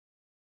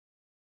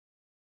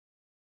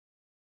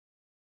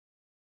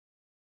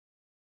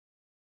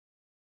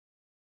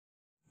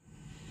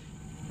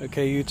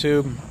Okay,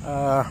 YouTube,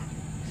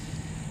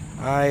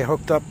 I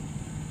hooked up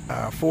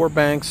 4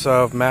 banks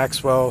of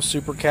Maxwell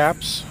super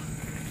caps,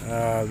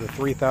 the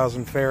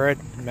 3000 farad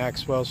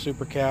Maxwell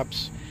super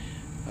caps.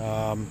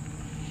 We're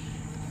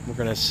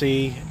going to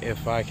see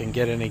if I can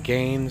get any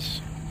gains.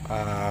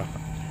 I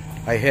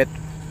hit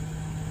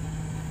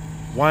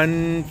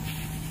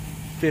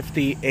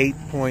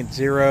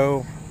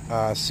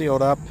 158.0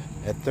 sealed up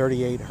at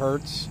 38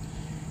 Hertz,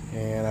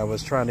 and I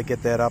was trying to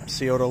get that up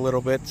sealed a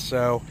little bit,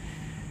 so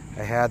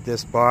I had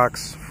this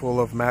box full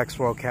of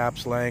Maxwell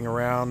caps laying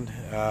around.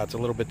 It's a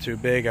little bit too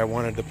big. I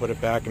wanted to put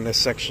it back in this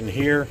section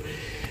here,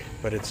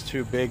 but it's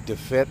too big to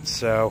fit,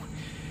 so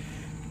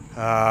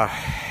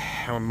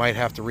I might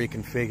have to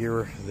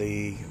reconfigure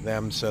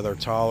them so they're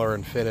taller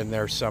and fit in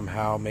there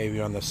somehow, maybe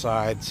on the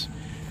sides,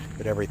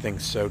 but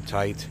everything's so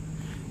tight.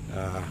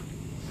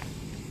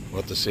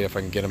 We'll have to see if I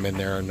can get them in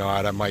there or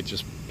not. I might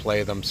just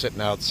play them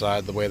sitting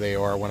outside the way they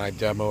are when I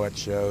demo at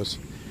shows.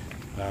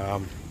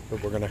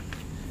 But we're going to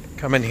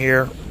come in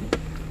here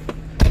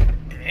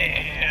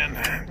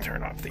and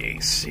turn off the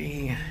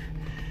AC,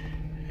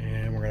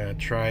 and we're going to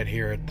try it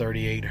here at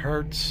 38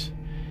 Hertz.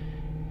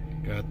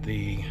 Got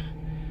the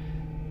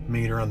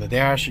meter on the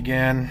dash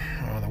again,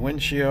 on the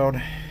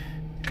windshield,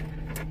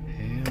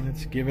 and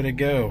let's give it a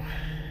go.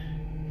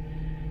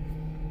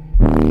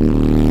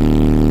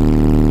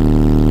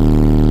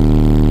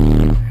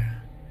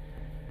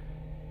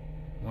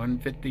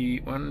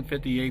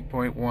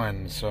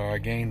 158.1, so I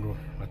gained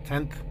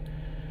 1/10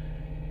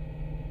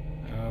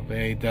 of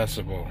a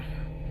decibel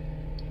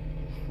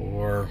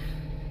for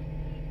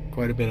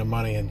quite a bit of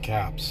money in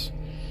caps.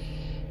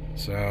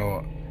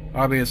 So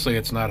obviously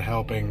it's not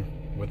helping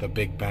with a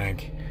big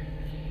bank.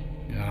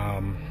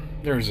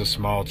 There's a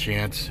small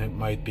chance it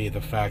might be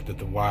the fact that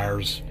the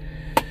wires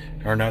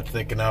are not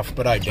thick enough,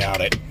 but I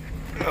doubt it.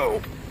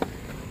 Oh,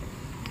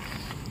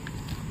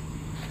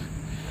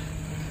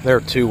 they're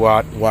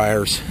 2-watt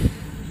wires.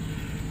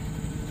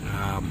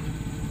 I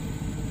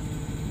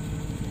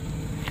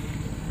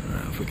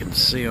don't know if we can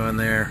see on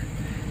there,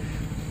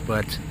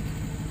 but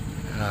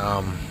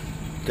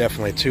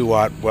definitely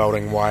 2-watt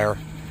welding wire,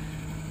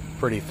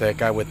 pretty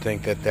thick. I would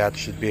think that that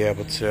should be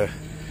able to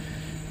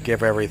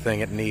give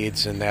everything it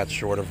needs in that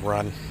short of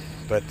run,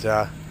 but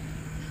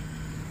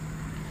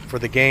for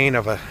the gain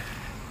of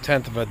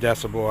 1/10 of a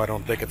decibel, I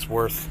don't think it's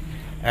worth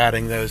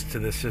adding those to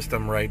the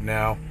system right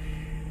now.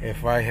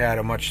 If I had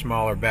a much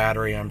smaller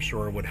battery, I'm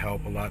sure it would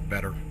help a lot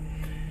better,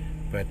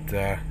 but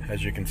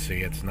as you can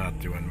see, it's not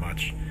doing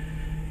much.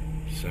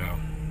 So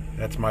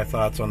that's my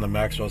thoughts on the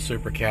Maxwell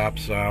super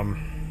caps.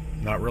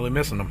 Not really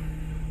missing them.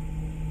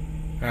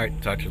 Alright,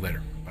 talk to you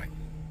later. Bye.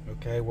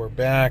 Okay, we're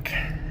back.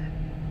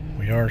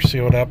 We are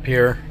sealed up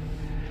here.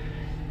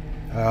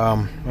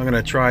 I'm going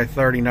to try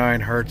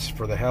 39 Hertz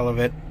for the hell of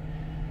it.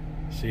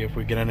 See if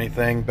we get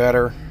anything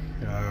better.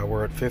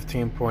 We're at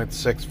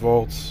 15.6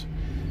 volts.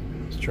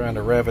 Just trying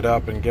to rev it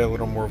up and get a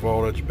little more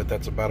voltage, but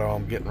that's about all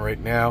I'm getting right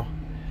now.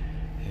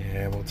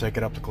 And we'll take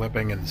it up to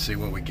clipping and see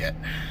what we get.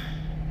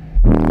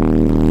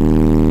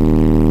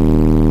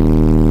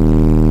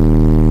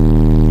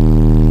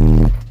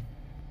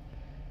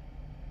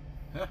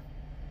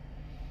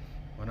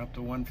 Went up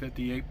to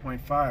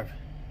 158.5.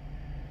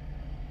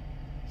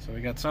 So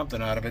we got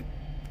something out of it.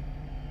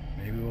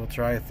 Maybe we'll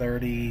try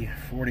 40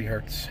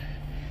 Hertz.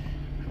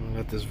 I'll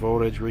let this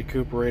voltage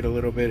recuperate a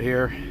little bit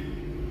here,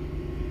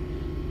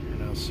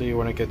 and I'll see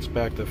when it gets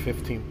back to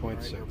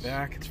 15.6. Right, we're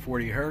back. It's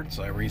 40 Hertz.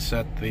 I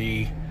reset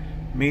the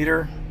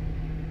meter.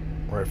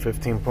 We're at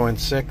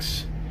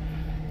 15.6.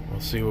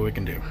 We'll see what we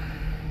can do.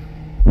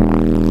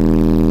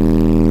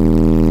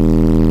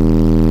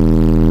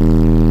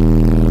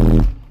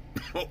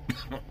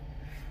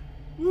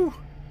 Woo.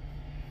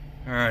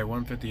 Alright,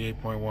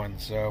 158.1,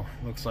 so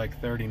looks like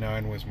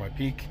 39 was my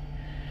peak,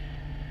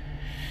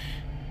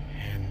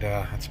 and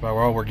that's about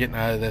all we're getting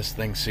out of this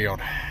thing sealed.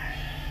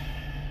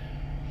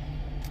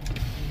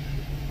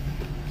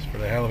 Just for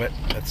the hell of it,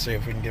 let's see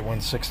if we can get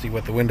 160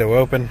 with the window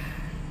open.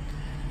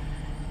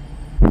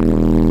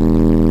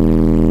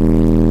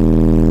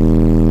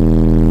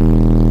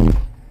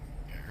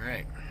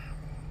 Alright,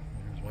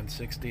 there's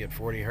 160 at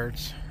 40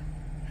 Hertz.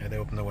 Had to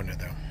open the window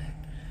though.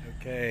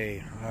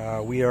 Okay,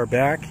 we are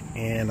back,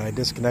 and I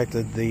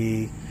disconnected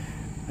the,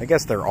 I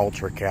guess they're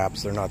Ultra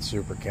caps, they're not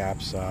super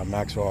caps,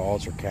 Maxwell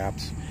Ultra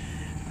caps,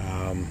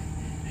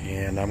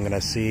 and I'm going to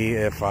see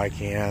if I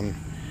can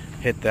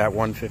hit that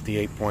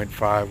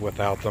 158.5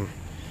 without them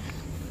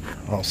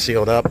all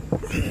sealed up.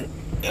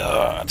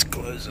 Let's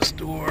close this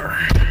door.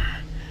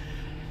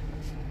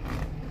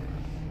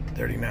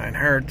 39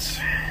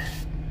 Hertz,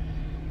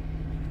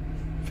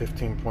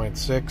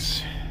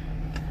 15.6.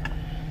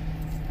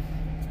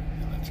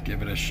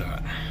 Give it a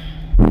shot.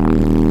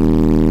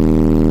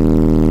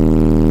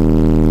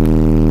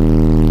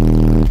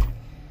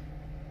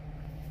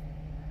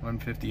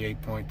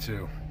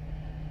 158.2.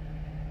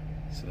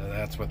 So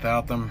that's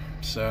without them.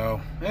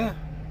 So yeah,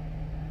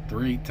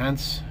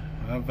 3/10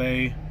 of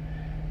a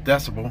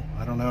decibel.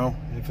 I don't know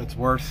if it's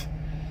worth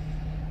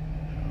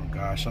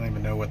gosh, I don't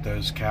even know what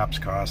those caps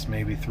cost,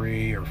 maybe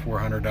 $300 or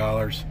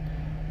 $400.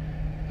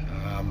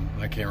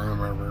 I can't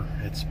remember.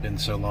 It's been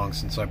so long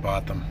since I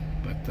bought them,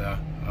 but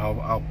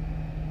I'll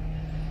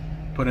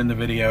put in the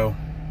video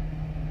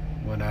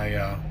when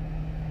I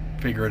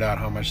figured out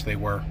how much they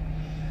were.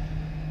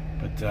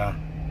 But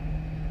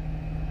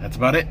that's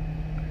about it.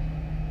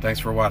 Thanks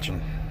for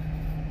watching.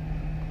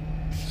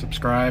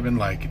 Subscribe and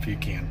like if you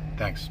can.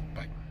 Thanks.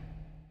 Bye.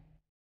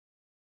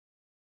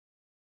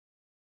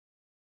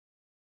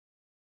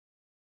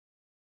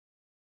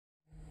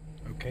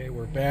 Okay,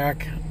 we're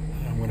back.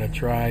 I'm going to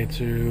try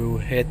to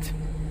hit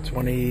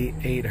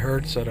 28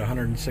 hertz at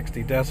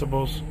 160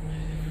 decibels.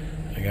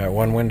 I got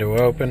one window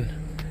open,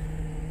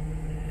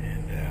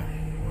 and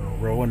we'll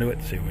roll into it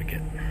and see what we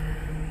get.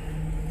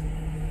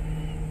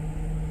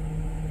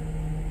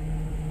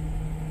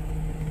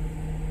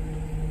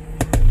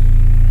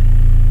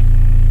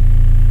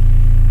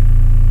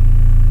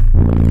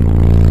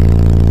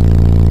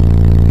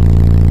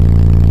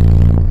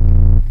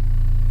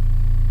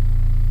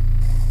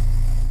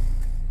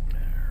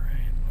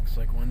 Looks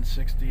like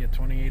 160 at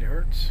 28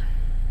 hertz.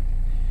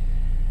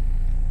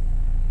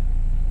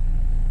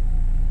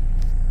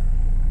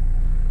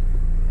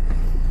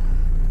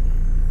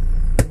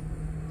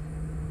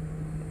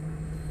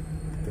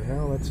 What the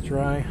hell? Let's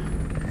try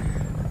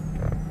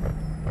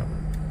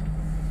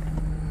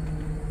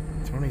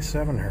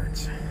 27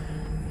 hertz.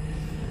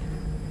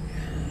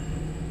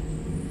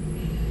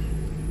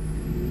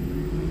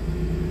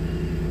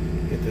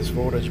 Get this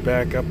voltage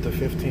back up to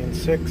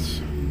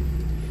 15.6.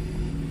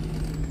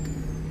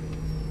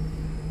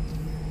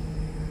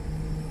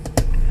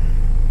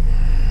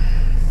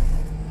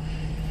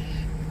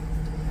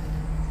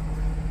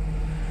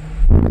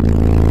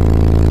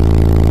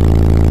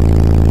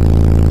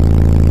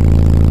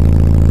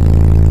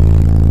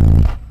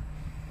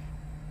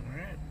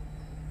 Alright,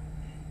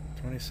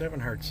 27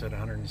 hertz at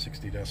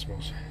 160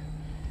 decibels.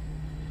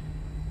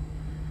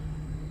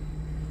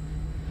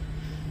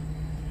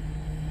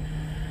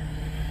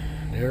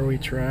 There we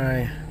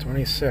try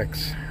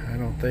 26. I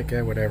don't think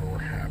that would ever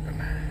happen.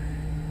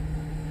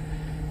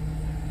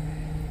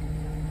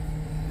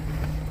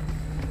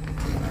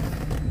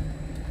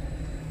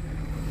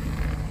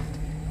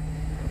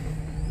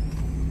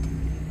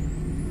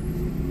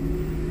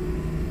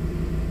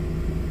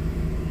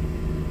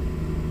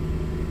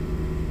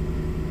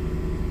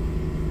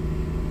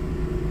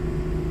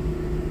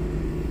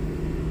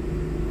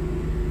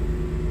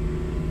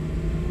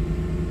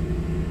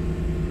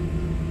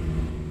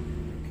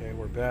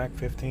 Back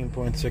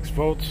 15.6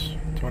 volts,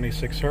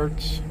 26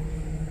 hertz,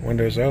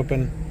 windows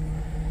open.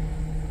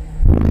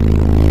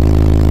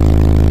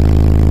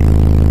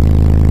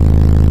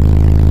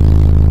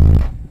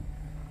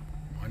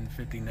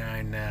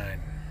 $159.9,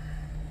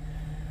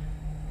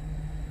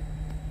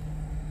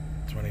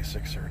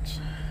 26 hertz.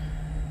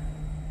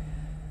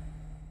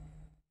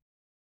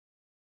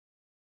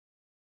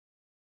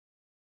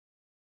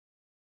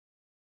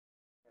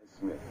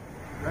 Smith.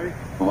 Ready?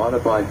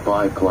 Modified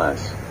 5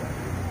 class.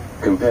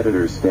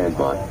 Competitors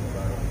standby.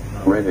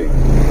 Ready.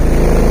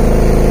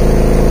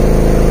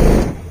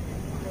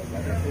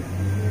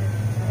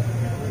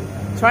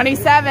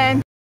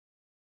 27.